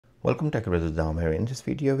Welcome TechBrothersIT here. In this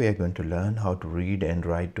video, we are going to learn how to read and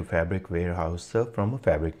write to Fabric Warehouse from a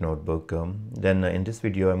Fabric notebook. In this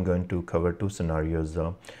video, I'm going to cover two scenarios.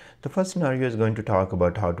 The first scenario is going to talk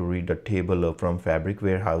about how to read a table from Fabric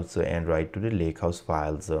Warehouse and write to the Lakehouse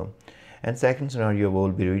files. And second scenario,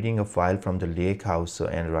 we'll be reading a file from the Lakehouse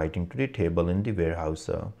and writing to the table in the warehouse.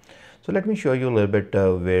 So let me show you a little bit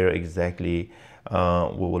where exactly we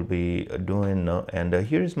will be doing and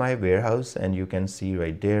here is my warehouse, and you can see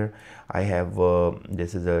right there I have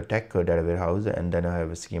this is a tech data warehouse, and then I have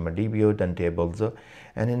a schema DBO, then tables,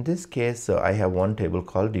 and in this case I have one table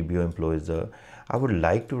called DBO employees. I would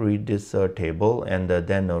like to read this table and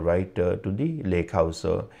then write to the Lakehouse.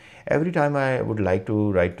 Every time I would like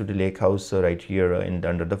to write to the Lakehouse right here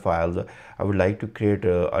under the files, I would like to create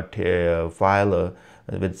a file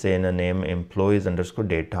with say in a name employees underscore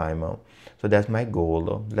datetime. So that's my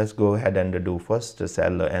goal. Let's go ahead and do first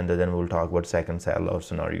cell, and then we'll talk about second cell or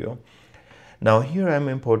scenario. Now here I'm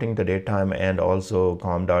importing the datetime and also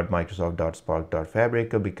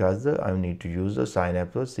com.microsoft.spark.fabric because I need to use the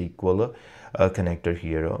Synapse SQL connector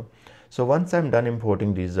here. So once I'm done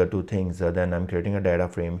importing these two things, then I'm creating a data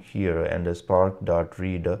frame here, and the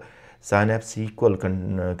spark.read Synapse SQL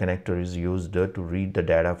connector is used to read the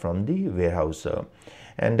data from the warehouse.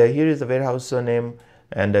 And here is the warehouse name,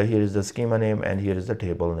 and here is the schema name, and here is the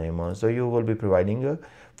table name. So you will be providing a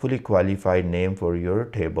fully qualified name for your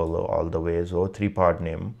table all the way, so three-part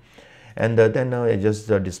name. And then just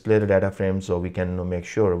display the data frame so we can make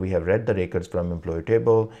sure we have read the records from employee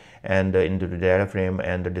table and into the data frame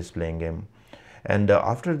and displaying them. And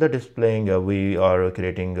after the displaying, we are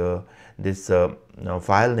creating this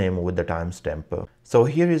file name with the timestamp. So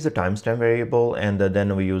here is the timestamp variable, and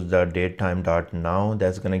then we use the datetime.now.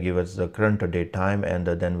 That's going to give us the current date time, and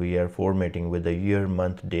then we are formatting with the year,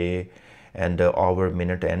 month, day, and hour,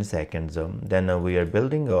 minute, and seconds. Then we are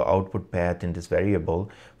building a output path in this variable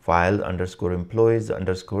file underscore employees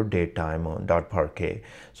underscore datetime dot parquet.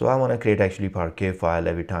 So I want to create actually parquet file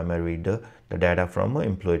every time I read the data from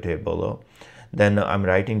employee table. Then I'm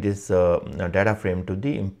writing this data frame to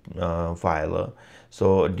the file.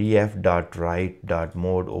 So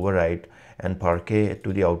df.write.mode overwrite and parquet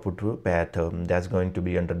to the output path. That's going to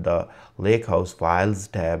be under the Lakehouse files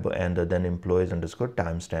tab, and then employees underscore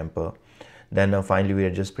timestamp. Then finally we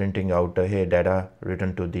are just printing out hey, data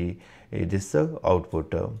written to the this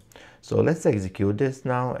output. So let's execute this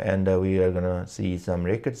now, and we are gonna see some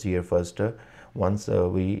records here first once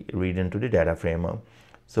we read into the data frame.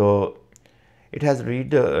 So it has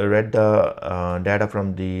read the data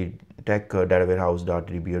from the tech data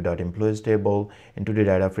warehouse.dbo.employees table into the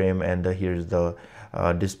data frame, and here is the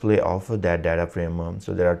display of that data frame.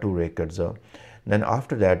 So there are two records. Then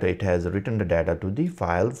after that it has written the data to the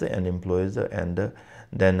files and employees, and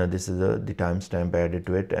then this is the timestamp added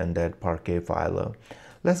to it and that parquet file.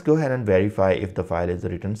 Let's go ahead and verify if the file is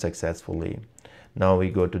written successfully. Now we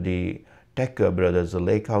go to the Tech Brothers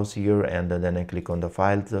Lakehouse here, and then I click on the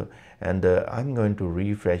files, and I'm going to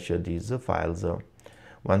refresh these files.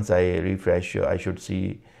 Once I refresh, I should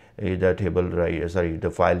see the table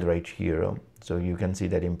the file right here. So you can see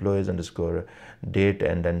that employees underscore date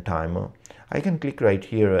and then time. I can click right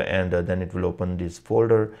here, and then it will open this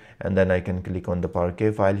folder, and then I can click on the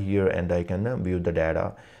parquet file here, and I can view the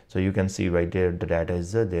data. So you can see right there the data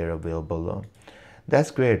is there available.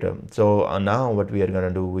 That's great. So now what we are going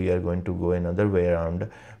to do, we are going to go another way around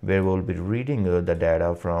where we'll be reading the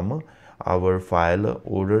data from our file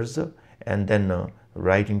orders and then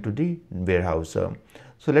writing to the warehouse.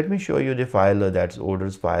 So let me show you the file that's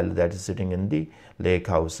orders file that is sitting in the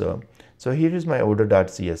Lakehouse. So here is my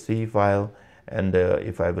order.csv file, and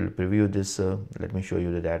if I will preview this, let me show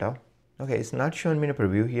you the data. Okay, it's not showing me a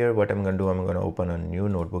preview here. What I'm going to do, I'm going to open a new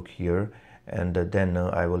notebook here, and then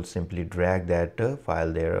I will simply drag that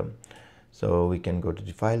file there. So we can go to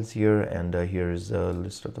the files here, and here is a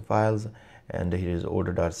list of the files, and here is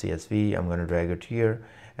order.csv. I'm going to drag it here,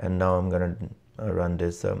 and now I'm going to run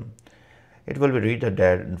this. It will read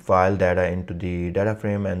the file data into the data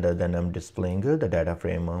frame, and then I'm displaying the data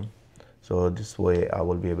frame. So this way I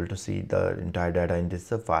will be able to see the entire data in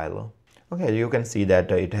this file. Okay, you can see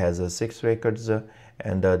that it has 6 records,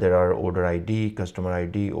 and there are order ID, customer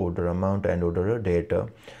ID, order amount, and order date.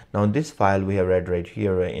 Now this file we have read right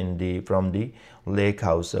here from the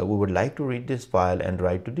Lakehouse. We would like to read this file and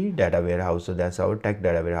write to the data warehouse. So that's our tech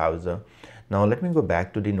data warehouse. Now let me go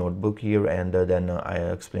back to the notebook here, and then I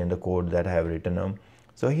explain the code that I have written.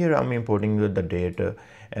 So here I'm importing the date,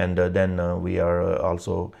 and then we are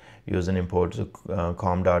also using import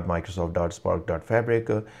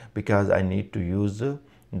com.microsoft.spark.fabric because I need to use the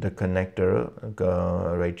connector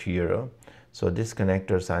right here. So this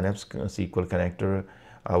connector, Synapse SQL connector,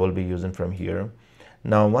 I will be using from here.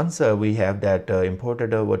 Now once we have that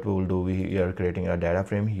imported, what we will do, we are creating a data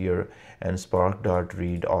frame here, and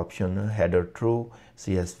spark.read option header true,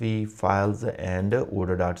 CSV files, and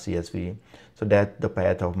order.csv. So that's the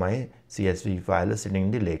path of my CSV file sitting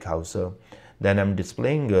in the lakehouse. Then I'm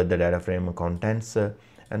displaying the data frame contents,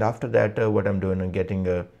 and after that what I'm doing, I'm getting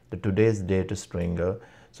the today's date string.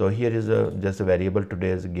 So here is just a variable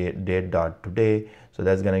today's date dot today, so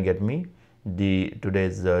that's gonna get me the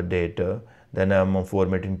today's date. Then I'm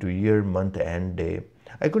formatting to year, month, and day.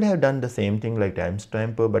 I could have done the same thing like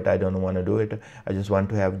timestamp, but I don't want to do it. I just want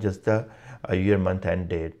to have just a year, month, and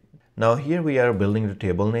date. Now here we are building the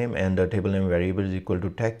table name, and the table name variable is equal to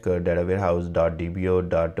tech data warehouse dot dbo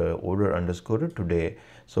dot order underscore today.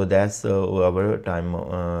 So that's our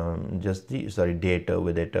time, just the date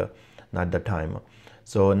with it, not the time.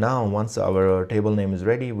 So now once our table name is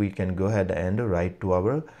ready, we can go ahead and write to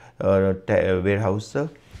our warehouse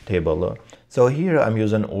table. So here I'm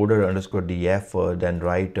using order underscore df, then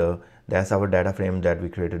write, that's our data frame that we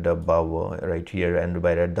created above right here, and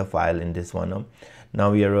I read the file in this one.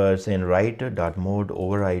 Now we are saying write dot mode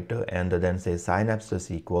overwrite, and then say synapse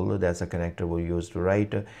SQL, that's a connector we use to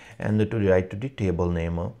write, and to write to the table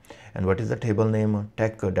name. And what is the table name?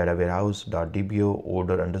 Tech data warehouse dot dbo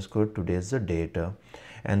order underscore today's date.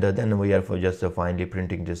 And then we are just finally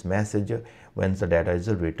printing this message once the data is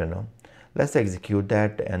written. Let's execute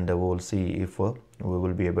that, and we will see if we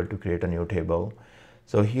will be able to create a new table.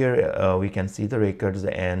 So here we can see the records,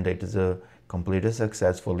 and it is completed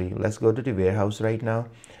successfully. Let's go to the warehouse right now,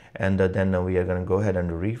 and then we are going to go ahead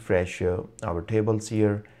and refresh our tables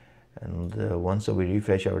here. And once we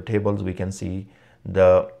refresh our tables, we can see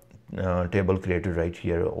the table created right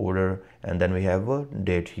here, order, and then we have a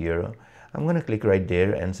date here. I'm going to click right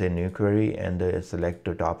there and say new query, and select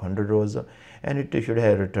the top 100 rows, and it should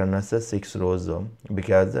have returned us 6 rows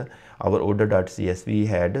because our order.csv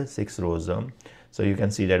had 6 rows. So you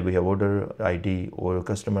can see that we have order ID, or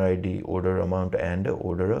customer ID, order amount, and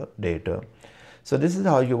order date. So this is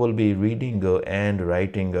how you will be reading and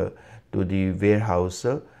writing to the warehouse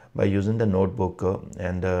by using the notebook,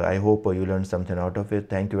 and I hope you learned something out of it.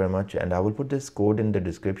 Thank you very much, and I will put this code in the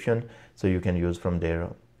description so you can use from there.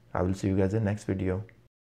 I will see you guys in the next video.